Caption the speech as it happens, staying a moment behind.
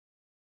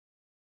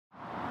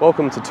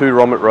Welcome to 2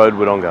 Romet Rd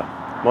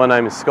Wodonga. My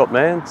name is Scott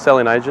Mann,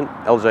 selling agent,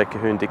 L.J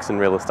Colquhoun Dixon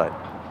Real Estate.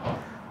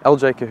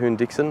 L.J Colquhoun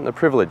Dixon are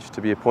privileged to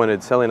be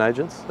appointed selling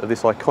agents of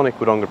this iconic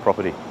Wodonga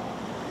property.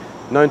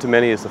 Known to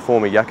many as the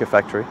former Yucca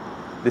factory,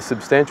 this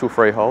substantial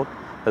freehold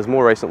has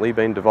more recently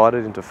been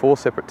divided into 4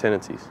 separate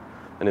tenancies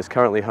and is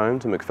currently home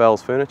to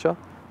McPhail's Furniture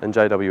and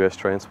JWS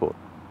Transport.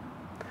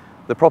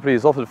 The property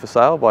is offered for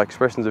sale by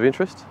expressions of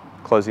interest,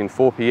 closing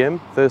 4 p.m.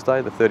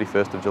 Thursday the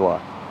 31st of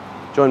July.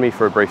 Join me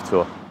for a brief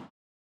tour.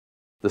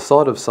 The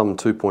site of some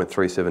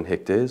 2.37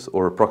 hectares,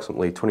 or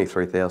approximately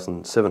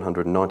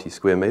 23,790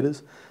 square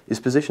metres, is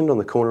positioned on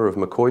the corner of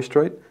McCoy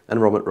Street and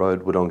Romet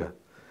Rd Wodonga.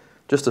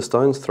 Just a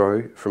stone's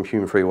throw from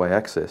Hume Freeway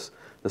access,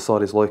 the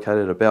site is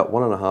located about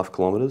 1.5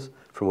 kilometres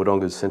from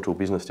Wodonga's central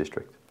business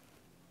district.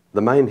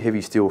 The main heavy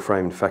steel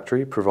framed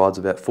factory provides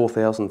about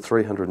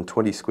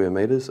 4,320 square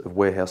metres of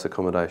warehouse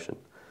accommodation,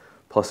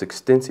 plus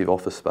extensive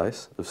office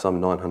space of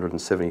some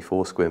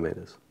 974 square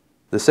metres.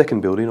 The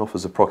second building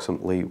offers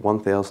approximately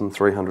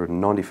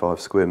 1,395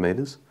 square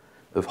metres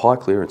of high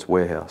clearance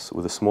warehouse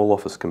with a small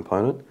office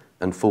component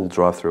and full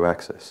drive-through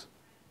access.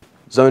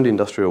 Zoned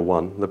Industrial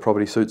 1, the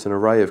property suits an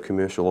array of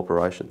commercial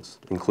operations,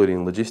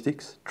 including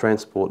logistics,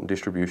 transport and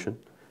distribution,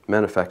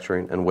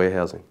 manufacturing and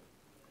warehousing.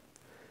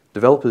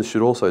 Developers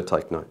should also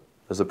take note,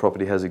 as the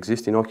property has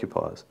existing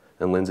occupiers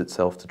and lends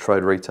itself to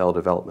trade retail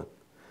development,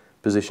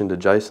 positioned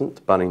adjacent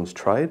to Bunnings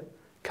Trade,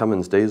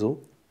 Cummins Diesel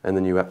and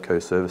the new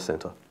APCO Service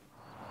Centre.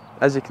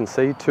 As you can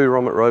see, 2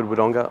 Romet Rd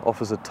Wodonga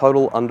offers a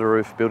total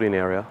under-roof building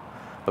area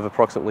of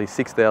approximately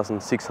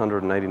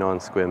 6,689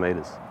 square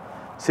metres,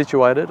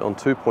 situated on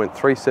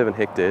 2.37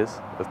 hectares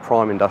of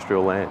prime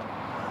industrial land.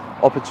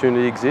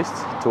 Opportunity exists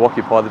to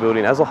occupy the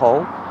building as a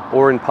whole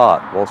or in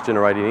part whilst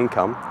generating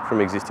income from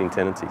existing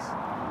tenancies.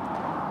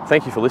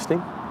 Thank you for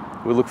listening.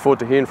 We look forward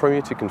to hearing from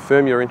you to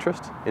confirm your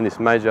interest in this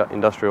major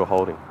industrial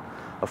holding.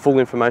 A full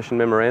information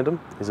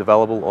memorandum is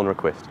available on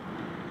request.